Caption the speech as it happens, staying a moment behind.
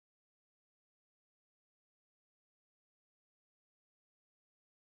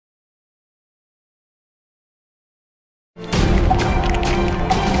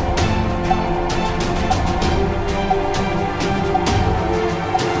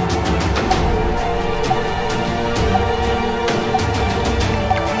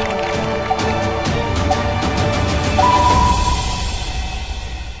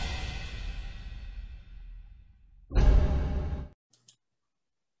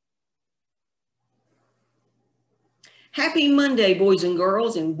Happy Monday, boys and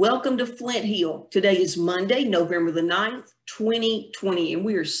girls, and welcome to Flint Hill. Today is Monday, November the 9th, 2020, and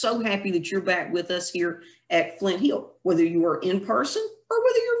we are so happy that you're back with us here at Flint Hill. Whether you are in person or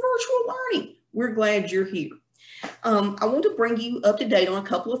whether you're virtual learning, we're glad you're here. I want to bring you up to date on a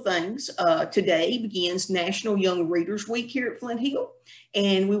couple of things. Today begins National Young Readers Week here at Flint Hill,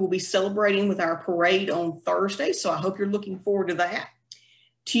 and we will be celebrating with our parade on Thursday, so I hope you're looking forward to that.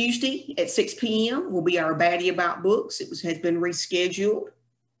 Tuesday at 6 p.m. will be our Baddie About Books. It has been rescheduled.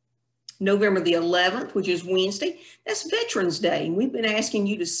 November the 11th, which is Wednesday, that's Veterans Day. And we've been asking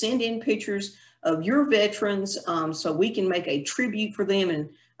you to send in pictures of your veterans so we can make a tribute for them.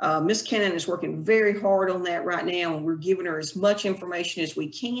 And Miss Cannon is working very hard on that right now, and we're giving her as much information as we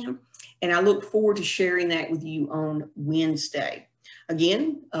can. And I look forward to sharing that with you on Wednesday.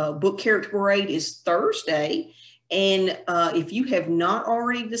 Again, Book Character Parade is Thursday. And if you have not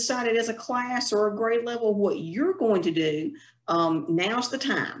already decided as a class or a grade level what you're going to do, now's the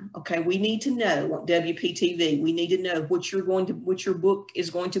time. Okay, we need to know what WPTV. We need to know what your book is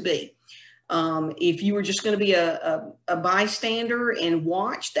going to be. If you were just going to be a bystander and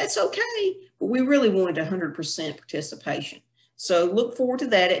watch, that's okay. But we really wanted 100% participation. So look forward to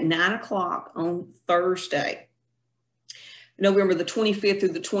that at 9 o'clock on Thursday. November the 25th through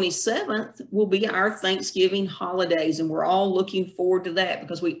the 27th will be our Thanksgiving holidays, and we're all looking forward to that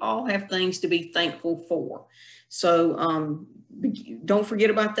because we all have things to be thankful for. So don't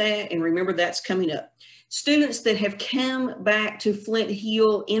forget about that, and remember that's coming up. Students that have come back to Flint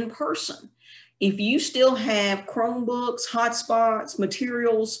Hill in person, if you still have Chromebooks, hotspots,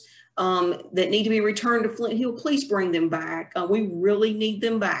 materials that need to be returned to Flint Hill, please bring them back. We really need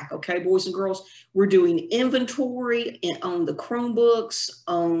them back, okay, boys and girls? We're doing inventory on the Chromebooks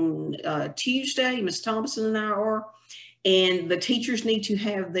on Tuesday. Ms. Thompson and I are, and the teachers need to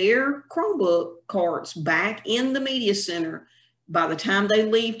have their Chromebook carts back in the Media Center by the time they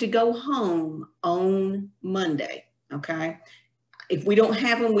leave to go home on Monday, okay? If we don't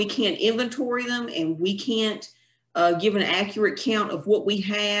have them, we can't inventory them, and we can't give an accurate count of what we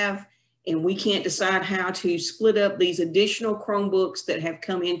have, and we can't decide how to split up these additional Chromebooks that have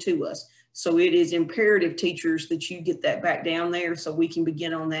come into us. So it is imperative, teachers, that you get that back down there so we can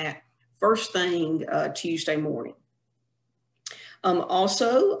begin on that first thing Tuesday morning.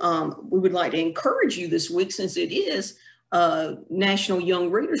 Also, we would like to encourage you this week, since it is National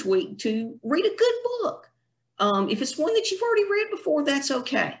Young Readers Week, to read a good book. If it's one that you've already read before, that's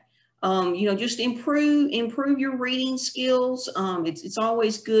okay. You know, just improve your reading skills. It's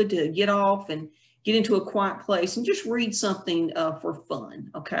always good to get off and get into a quiet place and just read something for fun,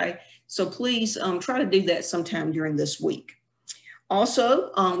 okay? So please try to do that sometime during this week.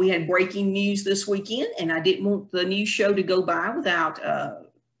 Also, we had breaking news this weekend, and I didn't want the news show to go by without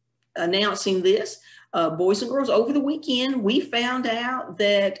announcing this. Boys and girls, over the weekend, we found out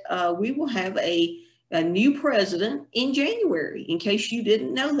that we will have a new president in January, in case you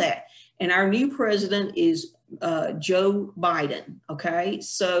didn't know that. And our new president is Joe Biden, okay?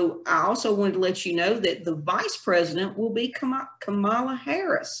 So I also wanted to let you know that the vice president will be Kamala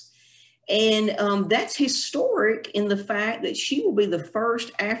Harris. And that's historic in the fact that she will be the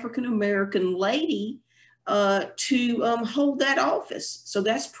first African-American lady to hold that office. So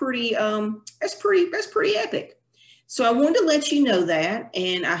that's pretty epic. So I wanted to let you know that,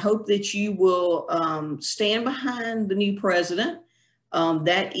 and I hope that you will stand behind the new president.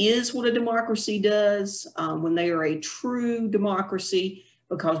 That is what a democracy does when they are a true democracy,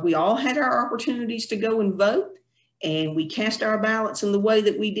 because we all had our opportunities to go and vote, and we cast our ballots in the way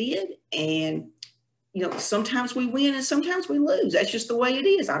that we did. And, you know, sometimes we win and sometimes we lose. That's just the way it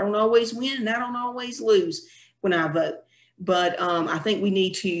is. I don't always win and I don't always lose when I vote. But I think we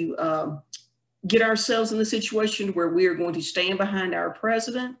need to get ourselves in the situation where we are going to stand behind our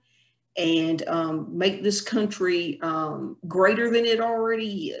president and make this country greater than it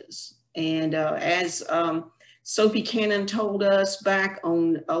already is. And as Sophie Cannon told us back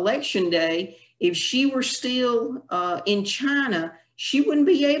on election day, if she were still in China, she wouldn't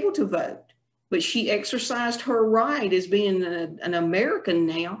be able to vote. But she exercised her right as being an American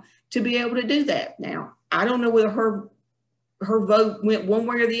now to be able to do that. Now, I don't know whether her vote went one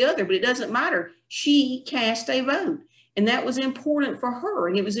way or the other, but it doesn't matter. She cast a vote, and that was important for her,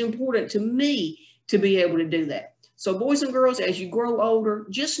 and it was important to me to be able to do that. So boys and girls, as you grow older,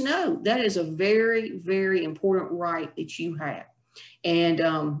 just know that is a very, very important right that you have. And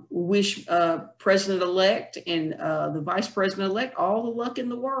wish President-elect and the Vice President-elect all the luck in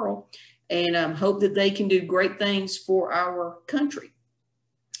the world, and hope that they can do great things for our country.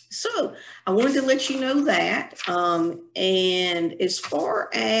 So I wanted to let you know that. And as far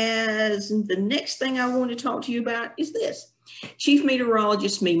as the next thing I want to talk to you about is this. Chief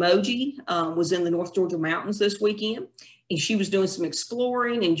Meteorologist Memoji was in the North Georgia mountains this weekend, and she was doing some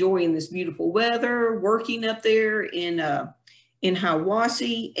exploring, enjoying this beautiful weather, working up there in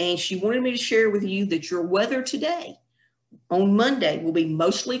Hiawassee. And she wanted me to share with you that your weather today on Monday will be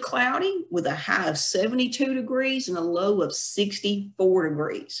mostly cloudy with a high of 72 degrees and a low of 64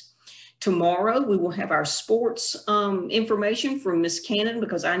 degrees. Tomorrow, we will have our sports information from Miss Cannon,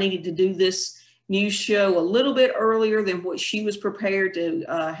 because I needed to do this news show a little bit earlier than what she was prepared to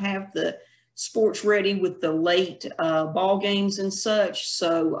have the sports ready with the late ball games and such.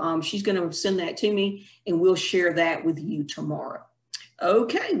 So she's going to send that to me, and we'll share that with you tomorrow.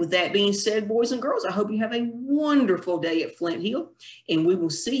 Okay, with that being said, boys and girls, I hope you have a wonderful day at Flint Hill, and we will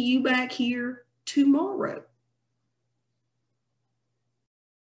see you back here tomorrow.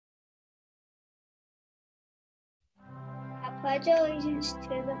 I pledge allegiance to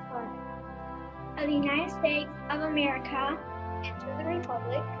the flag of the United States of America and to the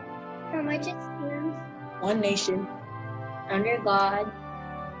republic from which it stands, one nation, under God,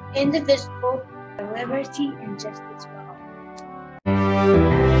 indivisible, with liberty and justice for all.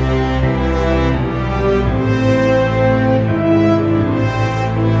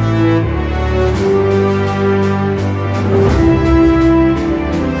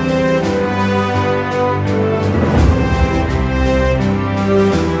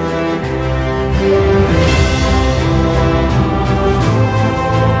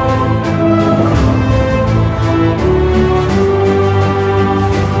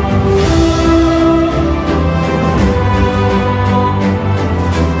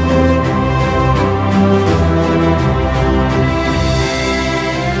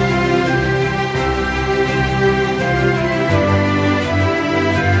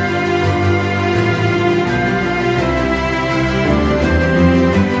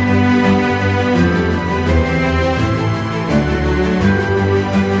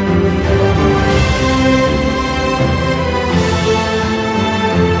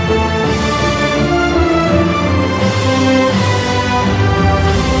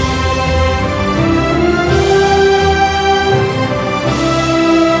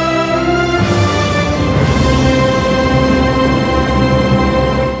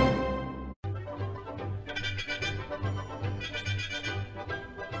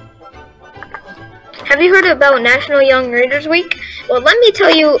 Have you heard about National Young Readers Week? Well, let me tell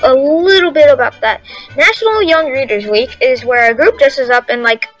you a little bit about that. National Young Readers Week is where a group dresses up in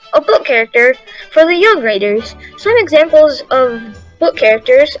like a book character for the young readers. Some examples of book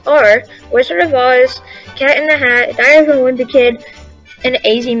characters are Wizard of Oz, Cat in the Hat, Diary of a Wimpy Kid, and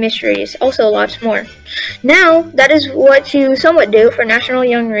AZ Mysteries, also lots more. Now, that is what you somewhat do for National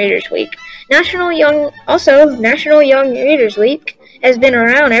Young Readers Week. National Young Readers Week has been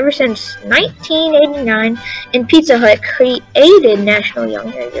around ever since 1989, and Pizza Hut created National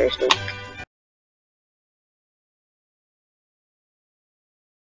Young Readers Week.